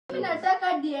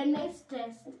Nataka DNA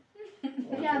test.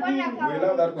 We'll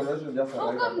have that conversation just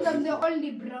How come I'm the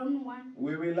only brown one?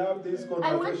 We will have this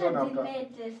conversation I want after. a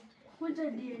DNA test. What's a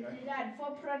DNA? Dad,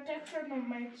 for protection of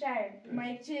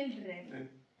my children.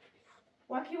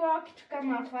 Wakiwa kitu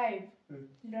kama 5.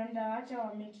 Ndio ndawacha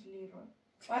wa meet Leroy.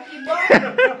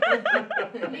 Wakibona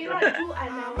Leroy tu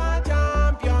ana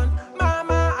champion.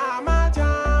 Mama, I'm a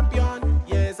champion.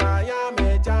 Yes, I am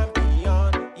a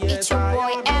champion. Yes, it's your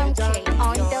boy MK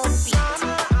on the beat.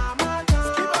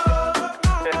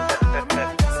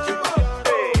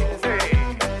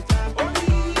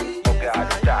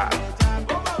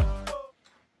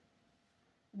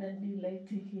 That you like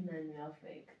taking an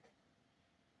effect.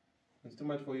 It's too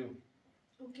much for you.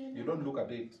 Okay. You don't look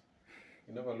at it.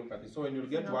 You never look at it. So when you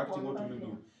get to acting, what will you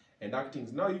do? And acting.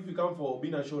 Now if you come for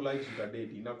Obinna show like you can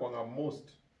date, inakwanga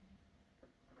most.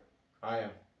 Aya,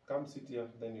 come sit here,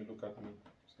 then you look at me.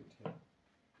 Sit here.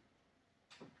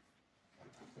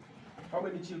 How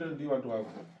many children do you want to have?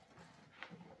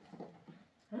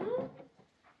 Huh?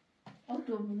 Out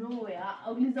of nowhere,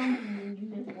 auliza mtu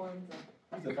mwingine kwanza.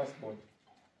 Who's the first one?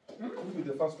 Who will be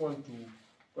the first one to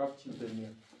have children here?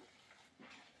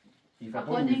 If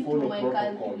According to my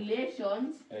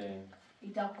calculations,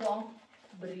 itakuwa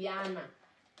Brianna.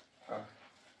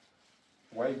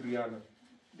 Why Brianna?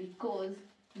 Because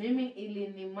mimi ili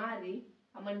ni marry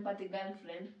ama nipate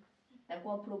girlfriend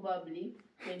itakuwa probably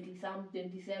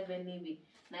 27 hivi.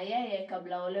 Na yeye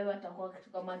kabla olewe atakuwa kitu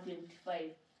kama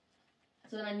 25.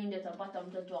 So na nyinyi ndio tapata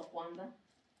mtoto wa kwanza.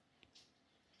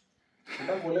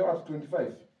 Unataka olewa at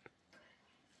 25?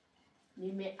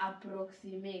 Nime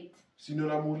approximate. Si ndio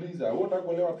namuuliza, wewe unataka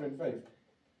olewa 25?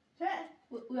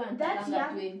 Huyo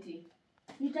anataka 20.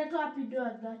 Nitatoa pido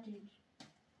at that age.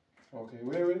 Okay,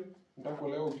 wewe unataka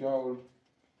olewa ukiwa old?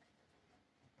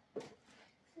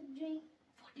 45.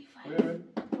 Wewe?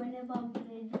 Whenever I'm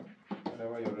ready.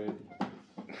 Whenever you're ready.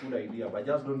 Good idea, but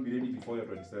just don't be ready before you're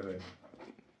 27.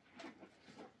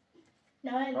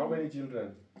 Now How many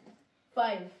children?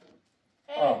 5.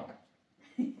 Ah.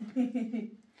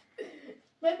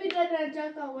 Maybe dad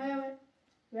anataka wewe.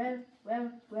 Well.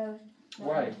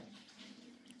 Why?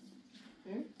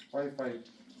 Why 5?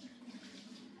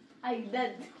 I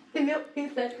did. You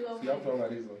You have to have a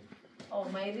reason. Oh,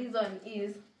 my reason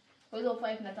is because of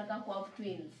 5 nataka ku have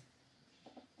twins.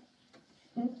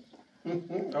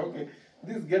 Okay,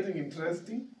 this is getting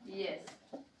interesting. Yes.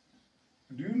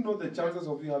 Do you know the chances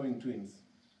of you having twins?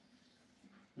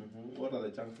 What are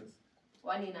the chances?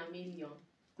 1 in a million.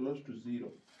 Close to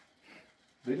 0.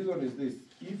 The reason is this: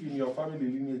 if in your family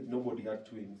lineage nobody had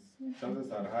twins,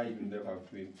 chances are high you never have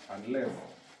twins, unless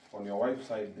on your wife's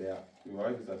side there, your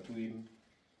wife is a twin,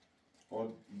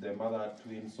 or the mother had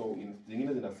twins. So in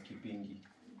zingine zina skippingi.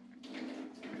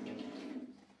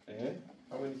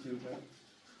 How many children?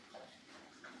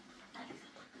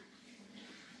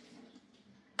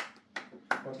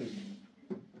 What is it?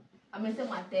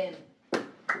 Amesema 10.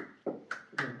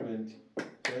 20.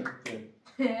 10.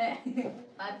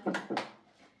 But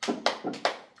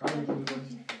How many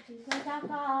children?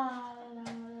 Nataka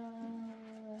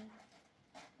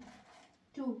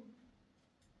 2.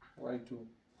 Why 2?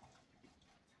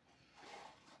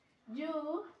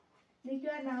 Juu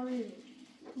nikiwa na wewe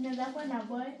naweza kuwa na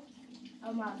boy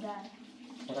ama girl.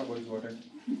 What about boys water?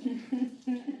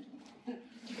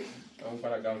 What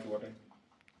about girls water?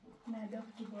 Na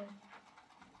adopt boy.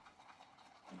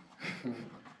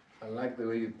 I like the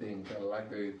way you think. what?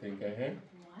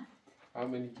 How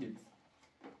many kids?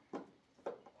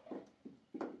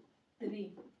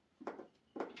 3.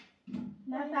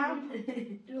 Nataka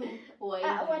 2. Why?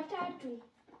 Watatu.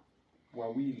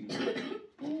 Wawili.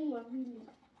 Wawili.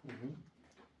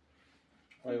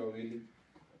 Why wawili?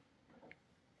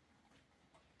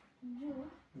 Juu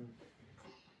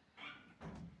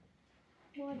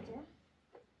moja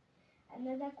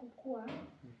anaweza kukua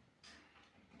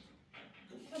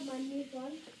kama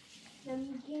newborn na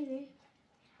mwingine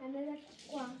anaweza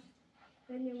kukua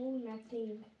kwenye huu na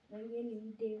think na yeye ni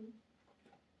mdemu.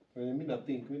 Mimi na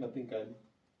think aje.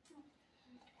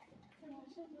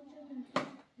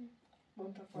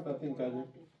 What think aje?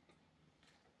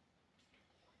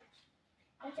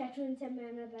 Acha tu niseme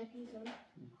another reason.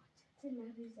 Sina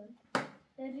reason.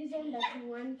 The reason that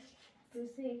you want to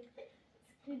say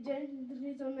the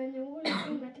reason when you want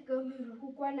to unataka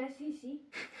kukua na sisi.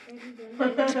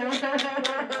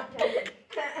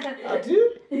 Ati?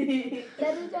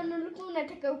 The reason ulikuwa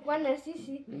unataka kukua na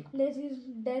sisi,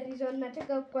 the reason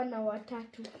nataka kukua na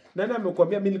watatu. Nani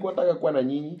amekwambia mimi nilikuwa nataka kuwa na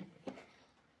nyinyi?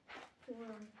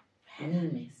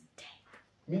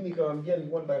 Mimi nikamwambia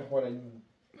nilikuwa nataka kuwa na nyinyi.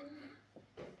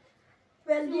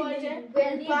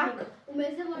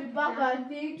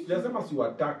 Sijasema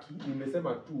siwataki,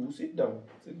 nimesema tu sit down.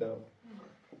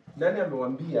 Nani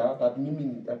amewambia that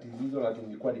mimi ati hizo ati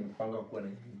nilikuwa nimepanga kuwa na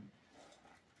hivi?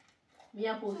 Mimi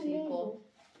hapo siko.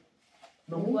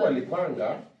 Na Mungu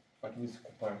alipanga, but mimi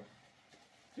sikupanga.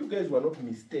 You guys were not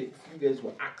mistakes, you guys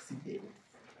were accidents.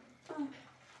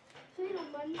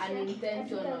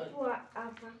 Unintentional.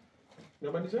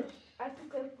 Unamaanisha?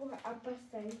 Atukekuwa hapa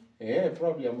sasa.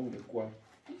 Probably amungekuwa.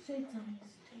 So it's a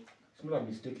mistake. It's not a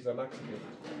mistake, it's an accident.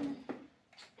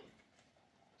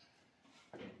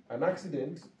 An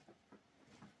accident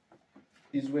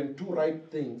is when two right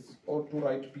things or two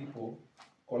right people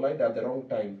collide at the wrong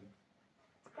time.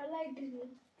 Collide.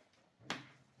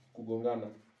 Kugongana.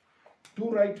 Two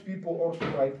right people or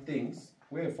two right things.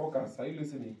 Where focus? Are you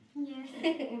listening? Yes.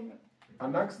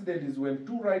 An accident is when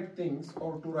two right things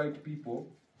or two right people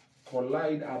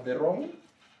collide at the wrong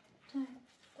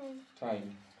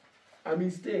time. A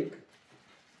mistake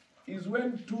is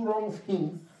when two wrong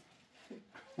things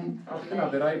happen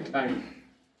at the right time.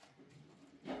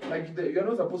 Like you're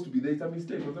not supposed to be there. It's a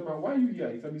mistake. Why are you here?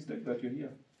 It's a mistake that you're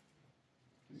here.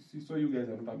 So you guys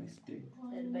are not a mistake.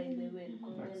 And by the way,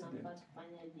 I'm not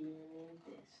fanya DNA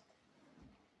test.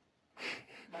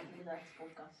 But let's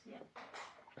focus here.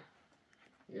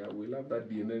 Yeah, we'll have that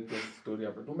DNA test story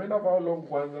after. Tumeenda for how long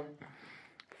kwanza?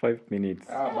 5 minutes.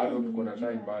 Bado tuko na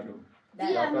time bado.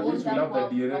 Yeah, After this we'll have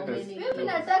the DNA test. Mimi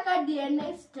nataka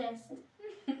DNA test.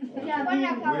 We'll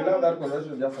have that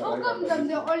conversation just How right come after I'm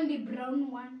this. the only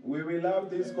brown one? We will have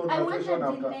this I want a conversation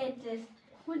after. DNA test.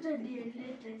 What's a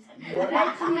DNA test? What?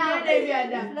 Right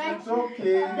now. It's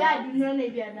okay. Dad, you know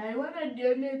maybe I want a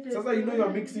DNA test. Sasa, you know you're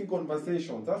mixing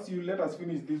conversations. That's you let us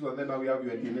finish this one, then now we have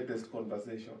your DNA test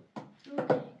conversation.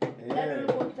 Yeah.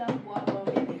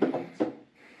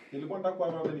 Nilikuwa nataka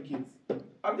kuwa how many kids?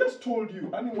 I've just told you,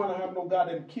 I didn't want to have no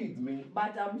goddamn kids, man.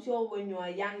 But I'm sure when you are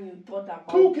young, you thought about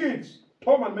 2 kids,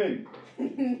 Tom and Mary.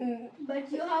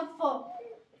 But you have 4.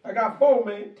 I got 4,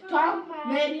 man. Tom,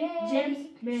 Mary, James,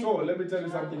 Mary. So let me tell you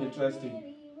something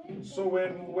interesting. So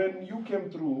when you came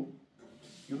through,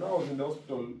 you know I was in the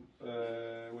hospital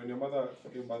when your mother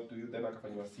came back to you, then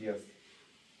akafanywa CS.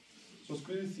 So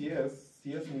siku hizi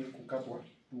CS ni kukatwa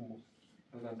tumbo.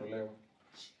 Ndio natolewa.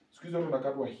 Siku hizi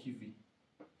unakatwa hivi.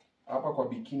 Hapa kwa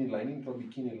bikini line, ni kwa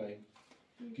bikini line.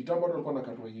 Kitambo ndo alikuwa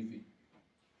nakatwa hivi.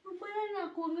 Mbona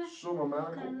nakuanga? So mama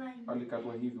yako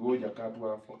alikatwa hivi, wewe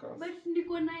hujakatwa focus. But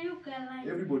niko na hiyo kalai.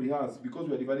 Everybody has because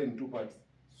we are divided in 2 parts.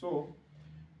 So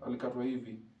alikatwa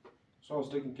hivi. So I was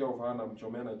taking care of her na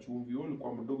mchomea na chumvi. Wewe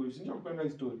ulikuwa mdogo, usinja kupenda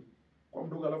story. Kwa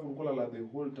mdogo alafu ulikuwa la the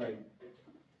whole time.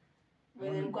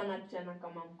 when nilikuwa nachana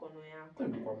kama mkono yako.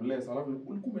 Ulikuwa mlesa alafu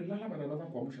ulikuwa umelala bana anaanza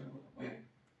kuamsha.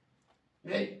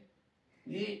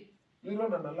 Lilo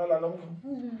na nalala na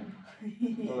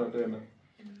Tona tena.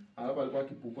 Alafu alikuwa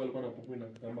kipupu, alikuwa na pupu na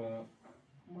kama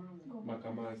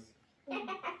makamasi.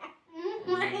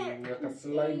 Like a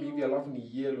slime hivi alafu ni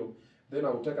yellow. Then I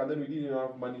would take, and then we didn't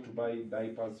have money to buy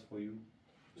diapers for you.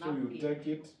 So you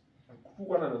take it,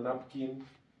 kukuwa na napkin.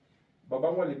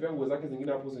 Babangu alipea nguo zake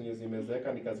zingine hapo zenye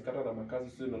zimezeeka nikazikata na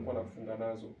makazi sio nilikuwa nakufunga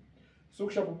nazo. So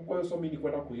kisha pupu kwa hiyo so mimi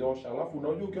nikwenda kuiosha. Alafu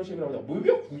unajua ukiosha hivi unaanza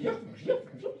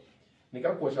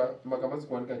nikakuosha makamasi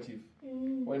kuandika chief.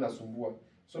 Wao inasumbua.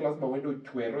 So lazima uende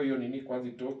uchwero hiyo nini kwanza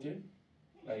itoke.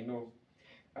 I know.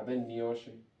 And then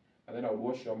nioshe. And then I would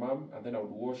wash your mom and then I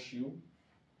would wash you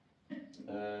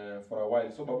for a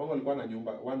while. So babangu alikuwa na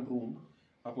nyumba 1 room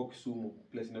hapo Kisumu,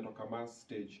 place inaitwa Kamas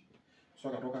Stage. So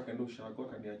akatoka akaenda ushago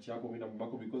akaniachia hapo mimi na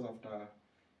mamako because after I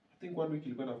think 1 week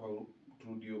ilikuwa na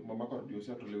rudio mamako rudio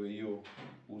sio tolewe hiyo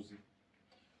uzi.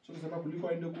 So tunasema kuliko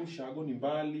aende kwa ushago ni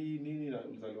mbali nini na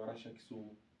uzaliwa Rasha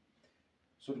Kisumu.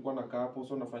 So tulikuwa nakaa hapo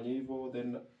so nafanya hivyo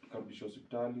then tukarudishwa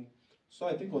hospitali. So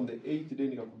I think on the 8th day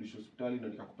nikarudishwa hospitali na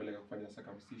nikakupeleka kufanya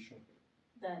circumcision.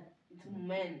 That it's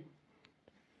men.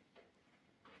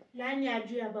 Nani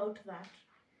ajui about that?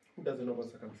 Who doesn't know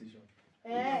about circumcision?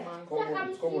 Eh.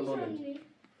 Common knowledge.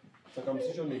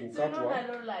 Circumcision ni So not kukatwa. a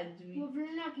Lola ajui.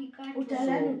 Mvulana kikatwa.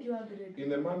 Utalani ukiwa grade. In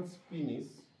the man's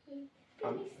penis,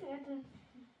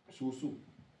 susu.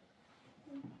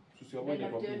 Susu ya mwende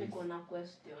kwa Ndio penis. niko na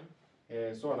question.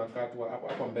 So wanakatwa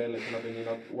hapa mbele kuna venye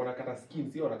wanakata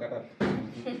skin, sio wanakata.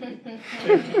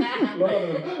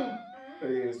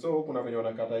 So kuna venye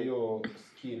wanakata hiyo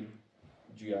skin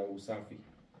juu ya usafi.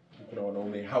 Kuna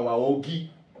wanaume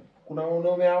hawaogi. Kuna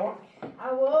wanaume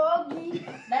Awogi.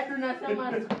 Dad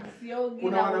unasema siogi.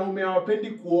 kuna wanaume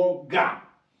hawapendi kuoga.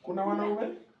 Kuna wanaume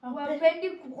Wapendi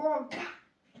kuoga.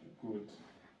 good.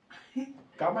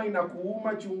 Kama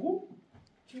inakuuma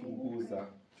chunguza.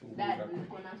 Dad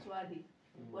niko na swali.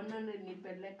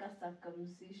 Wananipeleka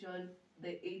circumcision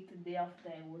the 8th day after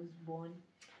I was born.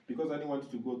 Because I didn't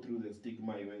want to go through the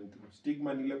stigma I went through.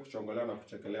 Stigma ni ile kuchongolewa na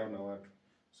kuchekelewa na watu.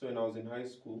 So when I was in high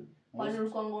school, Kwani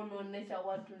ulikuwa unaonesha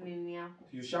watu nini yako?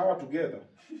 you shower together.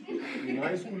 In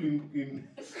high school in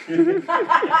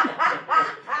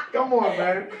Come on,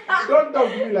 man. Don't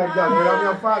talk to me like that. When I'm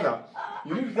your father.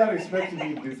 You need to start respecting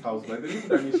me in this house. Like, this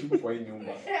is an issue kwa hii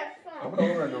nyumba. I'm not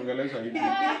going to niongelesha hivi.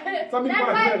 Some people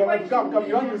are like, come,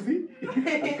 you want to see?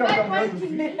 Come, you want to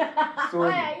see?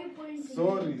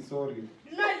 Sorry.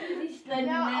 Do not do this.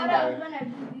 Now I'm gonna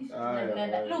do this.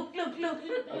 Look.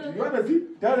 You want to see?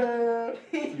 Ta-da!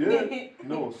 Yeah.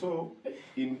 No, so,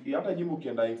 hata jimu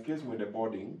ukienda in case mwende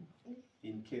boarding,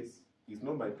 in case, it's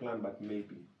not my plan, but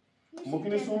maybe.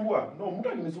 Mkinisumbua, no, mtu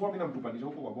akinisumbua mimi namtupanisha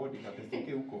huko kwa boarding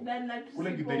ateseke huko.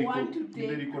 Kule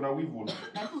Githeriko na Wivu.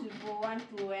 That people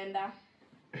want to enda.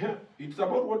 It's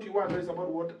about what you want, it's about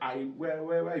what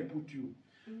where I put you.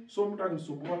 So mtu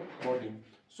akinisumbua boarding.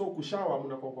 So kushawa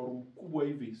mnakuwa kwa room kubwa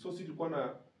hivi. So si tulikuwa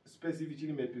na space hivi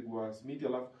chini imepigwa simiti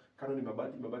alafu kando ni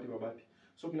mabati.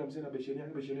 So kila mzee na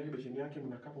besheni yake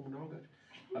mnakaa hapo mnaoga.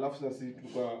 Alafu sasa sisi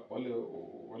tulikuwa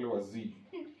wale wazee.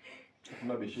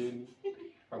 Hakuna besheni,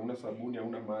 hakuna sabuni,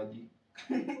 hakuna maji.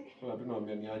 So napenda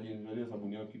niambia ni aje niangalie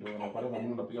sabuni yako kidogo. Napata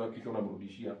sabuni unapiga kichwa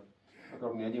unamrudishia.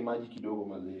 Aka niaje maji kidogo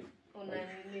mazee. Una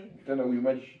nini? Tena huyu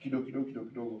maji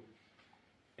kidogo.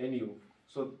 Anyway,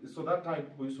 so that time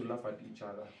people used to laugh at each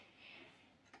other.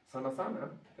 Sana,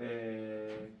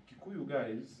 Kikuyu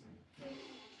guys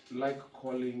like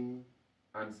calling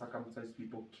uncircumcised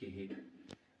people kehe.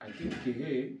 I think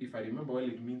kehe, if I remember well,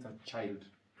 it means a child.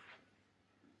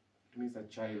 It means a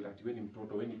child. That when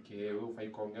mtoto, when kehe, when ufai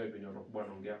kuongea when you're kubwa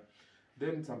anaongea.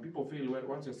 Then some people feel when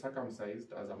once you're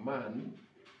circumcised as a man,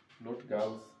 not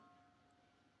girls.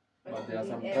 But there are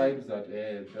some tribes that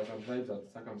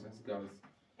circumcise girls.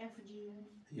 FGM.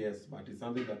 Yes, but it's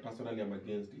something that personally I'm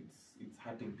against. It's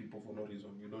hurting people for no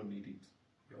reason. You don't need it.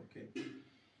 Okay.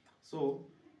 So,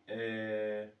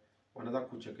 another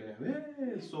kuchekelea.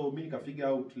 So me nika figure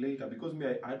out later because me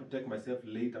I had to take myself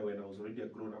later when I was already a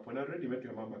grown up. When I already met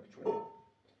your mom actually.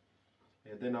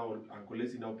 Then Uncle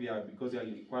Lesi now pia because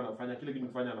alikuwa anafanya kile kitu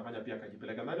kufanya anafanya pia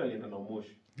akajipeleka ndani alienda na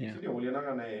Moshi. Yeah. Sio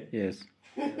uliendanga naye? Yes.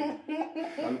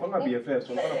 Alikuwa BFF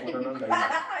so alikuwa anakutana naye.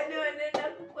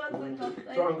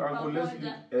 So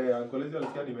Uncle Lesi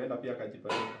alisikia nimeenda pia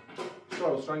akajipeleka. So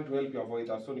I was trying to help you avoid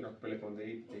that so nikakupeleka on the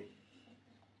 8th day.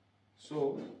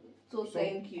 So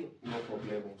thank you. No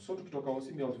problem. So tukitoka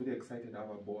Osimi I was very excited to have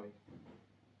a boy.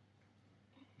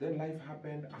 Then life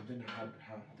happened and then I had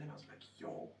her. Then I was like,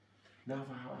 yo, now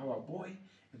I have a boy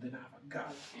and then I have a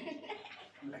girl.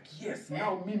 I'm like, yes,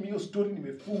 now mimi hiyo story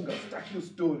nimefunga, sitaki hiyo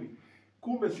story.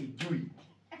 Kumbe sijui.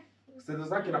 Sasa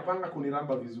zake napanga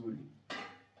kuniramba vizuri.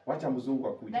 Wacha mzungu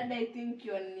akuje. That I think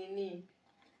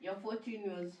your fortune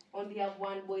was only have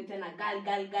one boy tena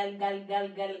girl.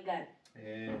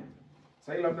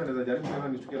 Sasa ila mtu anaweza jaribu tena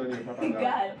nichukie nani nipata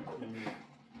girl.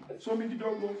 So mimi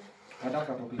kidogo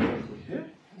nataka tokea huko.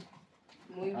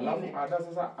 Alafu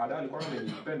Ada alikuwa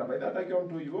ananipenda. By that akiwa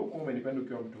mtu hivyo, kwa umenipenda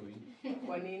ukiwa mtu hivi.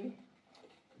 Kwa nini?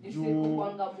 Juu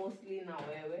kwanga mostly na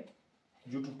wewe.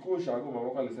 Juu tukio shago mama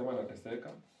yako alisema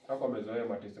anateseka. Hapo amezoea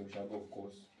mateso ushago of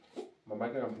course. Mama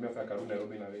yake akamtumia fanya karudi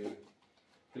Nairobi na wewe.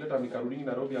 Ile time nikarudi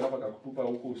Nairobi alafu akakutupa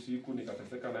huko usiku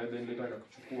nikateseka na yeye then later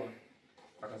akakuchukua.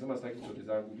 Akasema sitaki story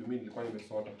zangu. Juu mimi nilikuwa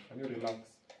nimesota. Can you relax?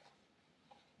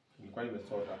 Nilikuwa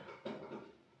nimesota.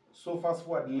 So fast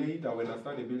forward later when I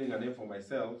started building a name for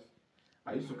myself,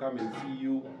 I used to come and see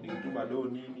you, nikituma do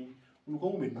nini.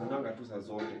 Ulikuwa umenunanga tu saa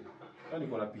zote. Sasa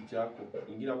niko na picha yako.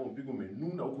 Ingine hapo mpigo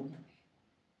umenuna huko.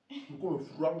 Ulikuwa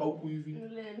umefuranga huko hivi.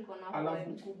 Yule niko na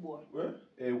forehead kubwa.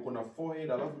 Uko na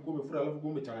forehead, alafu ulikuwa umefura, alafu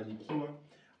ulikuwa umechanganyikiwa.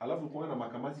 Alafu ulikuwa na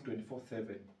makamasi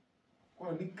 24/7.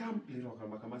 Kwa ni camp leo kwa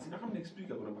makamasi. Na kama next week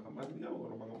kuna makamasi, ni hapo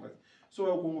kuna makamasi. So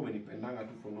wewe uko umenipendanga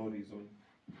tu for no reason.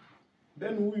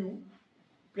 Then huyu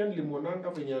pia nilimuonanga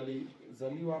venye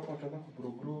alizaliwa hapo akaanza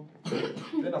kugrow.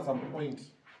 Then at some point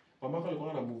mama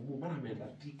alikuwa na move mara ameenda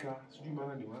tika, sijui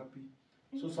mara ni wapi.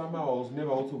 So somehow I was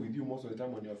never also with you most of the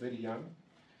time when you are very young.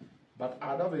 But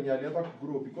Ada venye alianza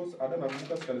kugrow because Ada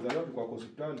nakumbuka sikalizaliwa tulikuwa kwa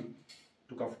hospitali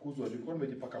tukafukuzwa. Tulikuwa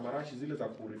tumejipaka marashi zile za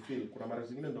kurefill. Kuna marashi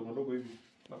zingine ndogo ndogo hivi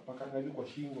napaka hivi kwa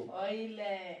shingo.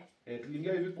 Ile.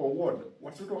 Tuliingia hivi kwa ward.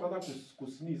 Watoto wakaanza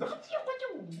kusneeze.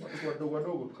 Watoto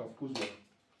wadogo tukafukuzwa.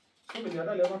 So mimi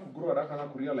Ada alianza kugrow haraka na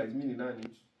kurealize mimi ni nani.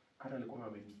 Ada alikuwa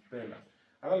amenipenda.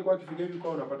 Ada alikuwa akifikia hivi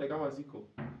kwa unapata kama siko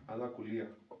anza kulia.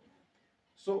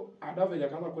 So Ada venye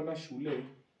akaanza kwenda shule,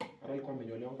 Ada alikuwa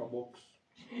amenyolewa box.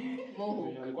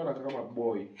 Moho. Alikuwa anakaa kama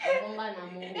boy. Munga na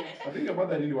Mungu. I think your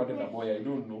mother really wanted a boy, I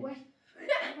don't know.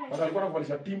 Sasa alikuwa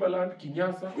anavalisha Timberland,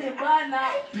 kinyasa, Bana.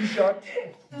 t-shirt,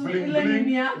 bling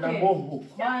bling na moho.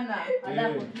 Bana.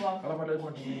 Alafu kwa. Alafu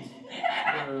alikuwa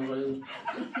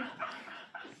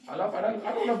alafu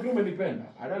hata unafikiri umenipenda.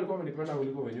 Hata alikuwa amenipenda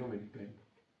kuliko wenyewe umenipenda.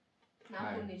 Na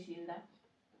kunishinda.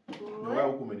 Wewe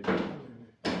huko umenipenda.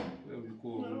 Wewe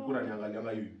ulikuwa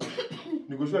unaniangalia hivi.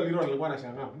 Nikoshua Liro alikuwa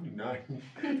anashangaa, ni nani?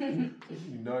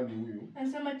 Ni nani huyu?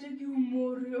 Anasema cheki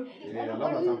umorio.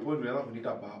 Alafu sampo ndio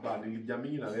kuniita baba,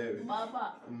 nilijamii na wewe.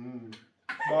 Baba.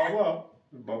 Baba,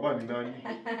 baba ni nani?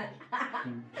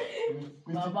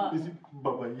 Baba.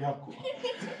 Baba yako.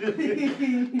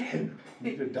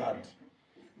 Ni dad.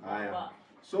 Haya.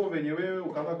 So venye wewe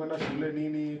ukaanza kwenda shule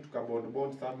nini,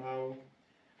 tukabond somehow,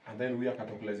 and then huyu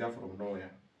akatokelezea from nowhere.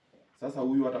 Sasa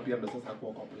huyu hata pia ndo sasa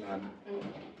kwa plan.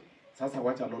 Sasa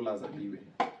wacha Lola azaliwe.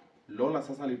 Lola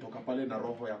sasa alitoka pale na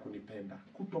roho ya kunipenda.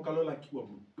 Kutoka Lola akiwa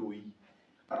mtoi.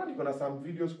 Hata niko na some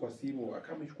videos kwa simu,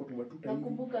 akamechukua tumatuta hivi.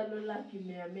 Nakumbuka Lola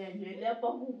akimeamea nywele hapa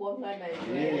kukuanga na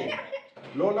nywele.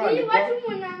 Lola Hii alikuwa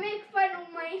watu mna make fun of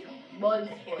my Ball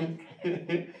spot.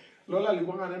 Lola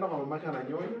alikuwa anaenda kwa mamake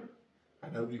ananyonya,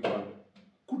 anarudi kwangu.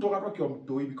 Kutoka tu akiwa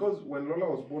mtoi because when Lola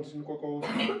was born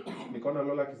nikaona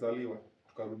Lola akizaliwa.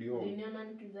 Tukarudi home. Niliona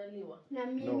nikizaliwa. na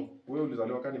mimi. No, wewe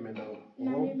ulizaliwa kama nimeenda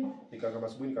Na home. mimi. Nikaanza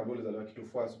asubuhi nikaambia ulizaliwa kitu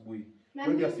 4 asubuhi. Na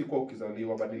Wewe mimi. sikuwa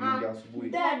ukizaliwa but niliingia asubuhi.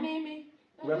 Da mimi.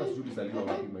 Wewe hata sijui ulizaliwa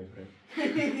wapi my friend.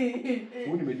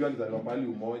 Huyu nimejua alizaliwa pale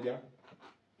Umoja.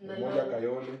 Umoja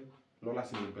Kayole. Lola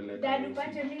sinipeleka. Dad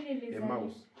upate mimi nilizaliwa.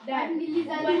 Emmaus. Dad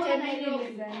Nilizaliwa upate mimi Nairobi.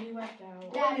 nilizaliwa tao.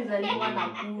 Dad. Nilizaliwa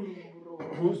Nakuru bro.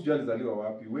 Huyu sijui alizaliwa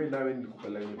wapi. Wewe nawe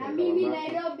nilikupeleka. Na mimi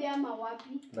Nairobi ama wapi?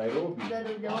 Nairobi.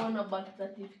 Dad hujaona birth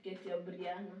certificate ya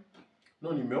Brianna.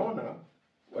 No, nimeona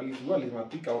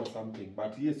walimatika or something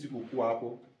but yeye sikukuwa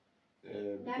hapo.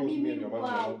 Because mimi me and your mom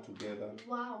were wow. not together.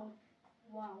 Wow.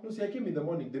 Wow. No, see, I came in the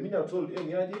morning. The minute I told,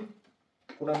 ni aje?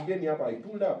 Kuna mgeni hapa. I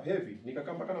pulled up heavy.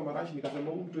 Nikakaa mpaka na marashi.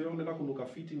 Nikasema huyu mtu yeye anaenda kunuka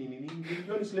fiti nini nini.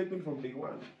 Nilijua ni sleeping from day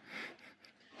one.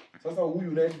 Sasa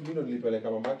huyu naye mimi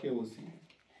nilipeleka mamake usi.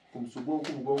 Kumsugua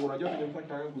huku mgongo. Unajua nilimpa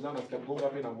kitaka kuzana nasikia mgongo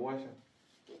hapa inamuasha.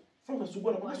 Sasa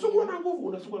unasugua na nguvu.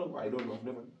 Unasugua na nguvu. I don't know. I've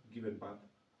never given birth.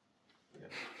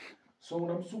 Yeah. So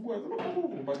unamsugua na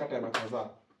nguvu mpaka time akazaa.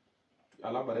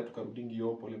 Alafu baadaye tukarudi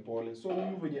ngio pole pole. So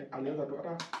huyu venye alianza tu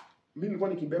hata mimi nilikuwa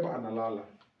nikimbeba analala.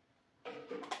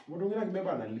 Mtu mwingine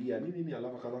akibeba analia. Nini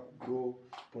alafu akaanza kugrow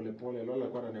pole pole. Lola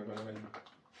alikuwa ananiangalia hivi.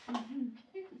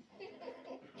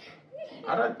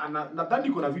 Hata nadhani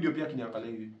kuna video pia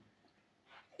kiniangalia hivi.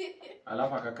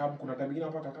 Alafu akakaa kuna time nyingine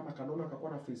hapa akakaa kanona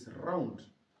akakuwa na face round.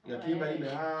 Yakiimba ile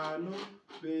hello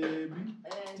baby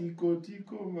tiko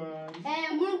tiko man.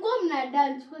 Mlikuwa mna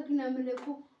dance kwa kina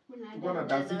mrefu. Tulikuwa na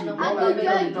dance hivi. Hapo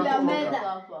juu ya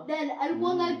meza. Then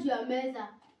alikuwa juu ya meza.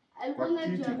 Kwa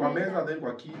kiti, kwa meza then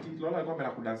kwa kiti. Lola alikuwa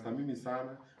ameenda kudance na mimi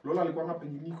sana. Lola alikuwa hapa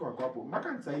penginiko hapo.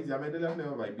 Mpaka saa hizi ameendelea na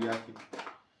vibe yake.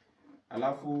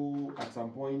 Alafu at some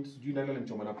point sijui nani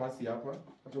alimchoma na pasi hapa.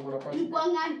 Achoma na pasi. Alikuwa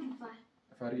antifa.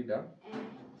 Farida.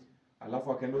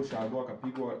 Alafu akaenda ushago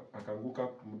akapigwa akaanguka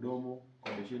mdomo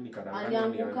kwa besheni kadanganywa ni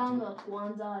Aliangukanga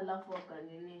kwanza alafu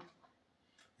akanini.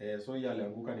 So yeye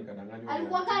alianguka nikadanganywa.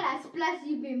 Alikuwa kana splash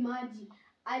hivi maji.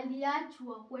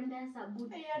 Aliachwa kwenda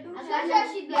sabuni. Akaacha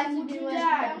Akasha shida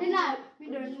shida. tena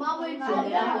mambo Shida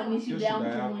yako ni Sio shida ya shida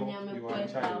mtu yako, mwenye you are a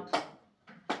amekweta child.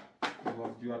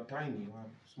 hapo. You are tiny, you are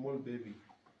small baby.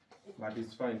 But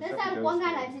it's fine. Sasa alikuwa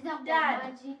anacheza kwa Dad.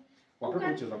 maji. Watoto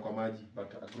hucheza kwa maji,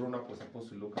 but a grown up was supposed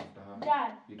to look after her.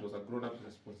 Dad. It was a grown up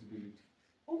responsibility.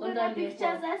 Uko na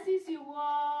pictures za sisi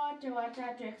wote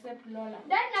watatu except Lola.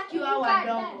 Dad Kiwa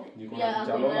nakumbuka. wadogo. Niko Pia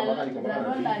na Lola mpaka niko za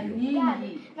na Lola video.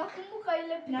 nyingi. Nakumbuka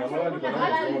ile Na Lola niko na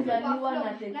Lola video. alizaliwa na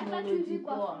Nakatu teknolojia hivi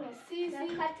kwa poa. floor.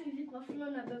 Nakatu hivi kwa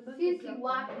floor na baba. Sisi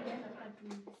wapi?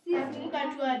 Nakumbuka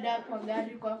tu ada kwa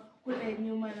gari kwa kule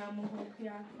nyuma na mhoki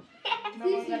yake. Na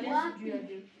Sisi wangalia wapi? sijui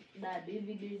aje. Dad, hii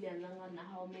video ilianzanga na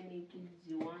how many kids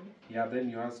you want. Yeah, then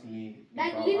you asked me if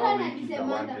Dad how Lira many kids I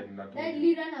anasema wanted. Na Dad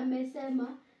Lira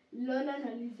amesema Lola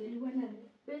alizaliwa na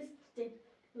best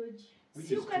technology. Which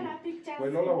Si is uko na true. pictures.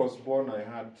 When Lola was born, I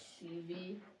had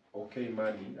TV. okay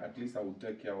money. At least I would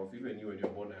take care of. Even you when you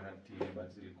were born, I had TV,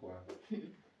 but zilikuwa.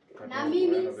 Na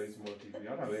mimi- I had a very small TV.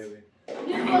 Hata wewe.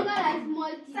 Nilikuwa na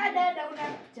small TV. Sasa dada una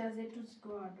pictures zetu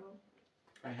siko wadogo.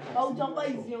 I had Hautakuwa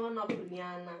TV. iziona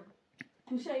Brianna.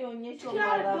 Tushaionyeshwa Sio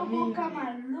mara wadogo mingi.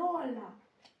 kama Lola.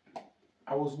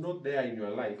 I was not there in your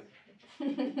life.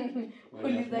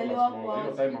 Ulizaliwa kwa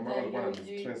hiyo time mama alikuwa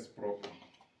hospitali, na stress proper.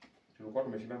 Tulikuwa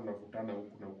tumeshinda tunavutana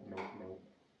huku na huku na huku na huku.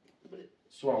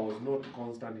 So I was not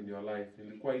constant in your life.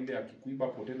 Nilikuwa ile akikuiba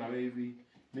pote na wewe hivi,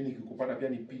 mimi nikikupata pia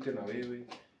nipite na wewe.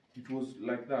 It was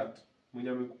like that. Mwenye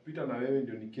amekupita na wewe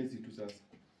ndio ni kesi tu sasa.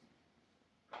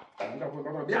 Anaenda kwa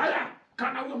baba, "Biaya,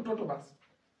 kana huyo mtoto basi.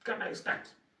 Kana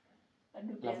istaki."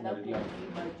 Hadi ukienda kuiba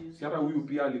juzi. Si hata huyu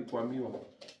pia alikwamiwa.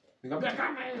 Nikamwambia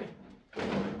kama yeye.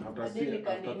 After Adili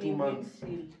 2 months.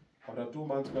 After 2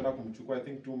 months kwenda kumchukua, I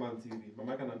think 2 months hivi.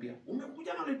 Mama yake anambia,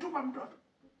 "Umekuja na ulitupa mtoto."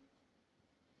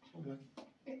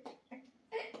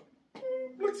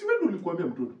 Let's when ulikwamia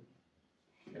mtoto.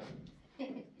 Yeah.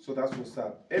 So that's what's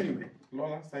sad. Anyway,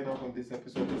 Lola, sign up on this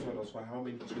episode. This one was for how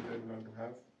many children we want to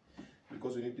have.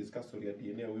 Because we need to discuss story at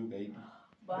DNA huyu gaidi.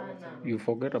 Bana. You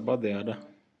forget about the other.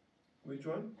 Which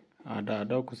one?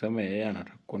 Ada kusema yeye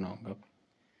anataka kuna ngapi?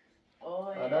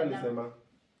 Oh, Ada alisema.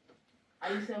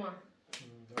 Alisema.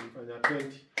 Alifanya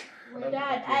 20.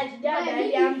 Dad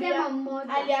Aliambia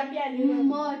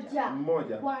mmoja.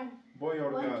 Mmoja. One. Boy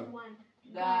or One girl? to one.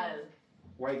 Girl.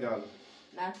 Why girl?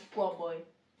 Na akikuwa boy.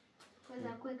 Kwanza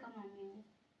kwe kama mimi.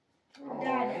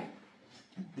 Dad.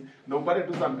 Na upate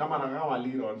tu sana kama anang'awa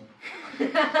Liron.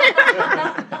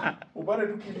 Upate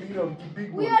tu Liron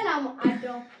kibig Huyo one. na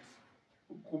adopt.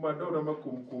 Kumadona ama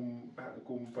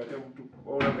kumpatia mtu.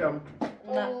 Unapea mtu.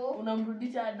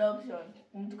 Unamrudisha adoption.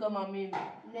 Mtu kama mimi.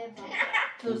 Never.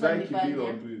 So Uzai utanifanyia.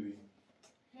 Liron tu hivi.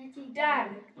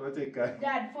 Dad. Wacha ikae.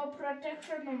 Dad, for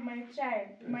protection of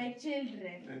my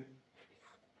children.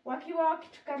 Wakiwa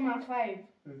kitu kama 5,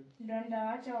 ndio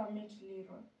ndawacha wa meet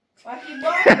Liron.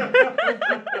 Wakibona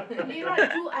Liron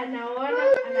tu anaona,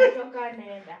 anatoka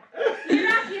anaenda.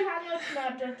 Liron akihanga na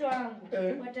watoto wangu,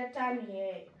 watatani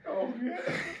yeye.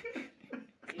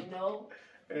 You know.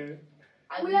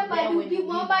 Ule maduki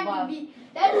mwomba kivi.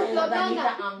 Dad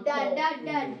ukiombanga.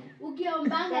 Dad.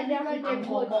 Ukiombanga Liron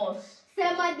Uncle boss.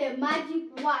 sema the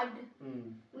magic word.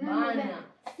 Bana.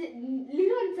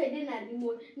 Liron said na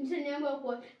remote. Mtaniambia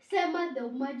kwa sema the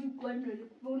magic word.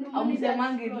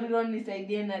 Amsemangi Liron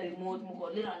nisaidie na remote. Mko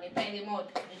Liron nipe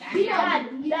remote.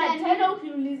 Dad, tena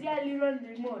ukiulizia Liron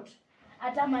remote,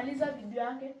 atamaliza video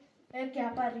yake, eke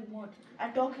hapa remote,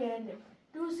 atoke ende.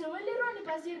 Tuseme Liron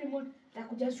nipasi remote,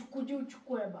 takuja kuja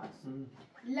uchukue basi.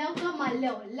 Leo kama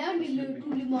leo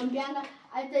tulimwambianga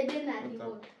ataje na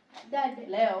remote. Dad.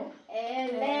 Leo.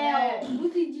 Leo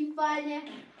usijifanye.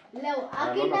 Leo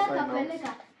akenda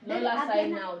kapeleka. Lola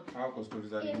sign out. Hapo stories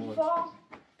za In remote. 4,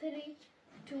 3,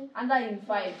 2. And in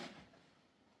 5.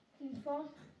 In 4,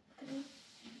 3,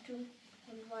 2,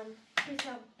 and 1. Peace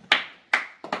out.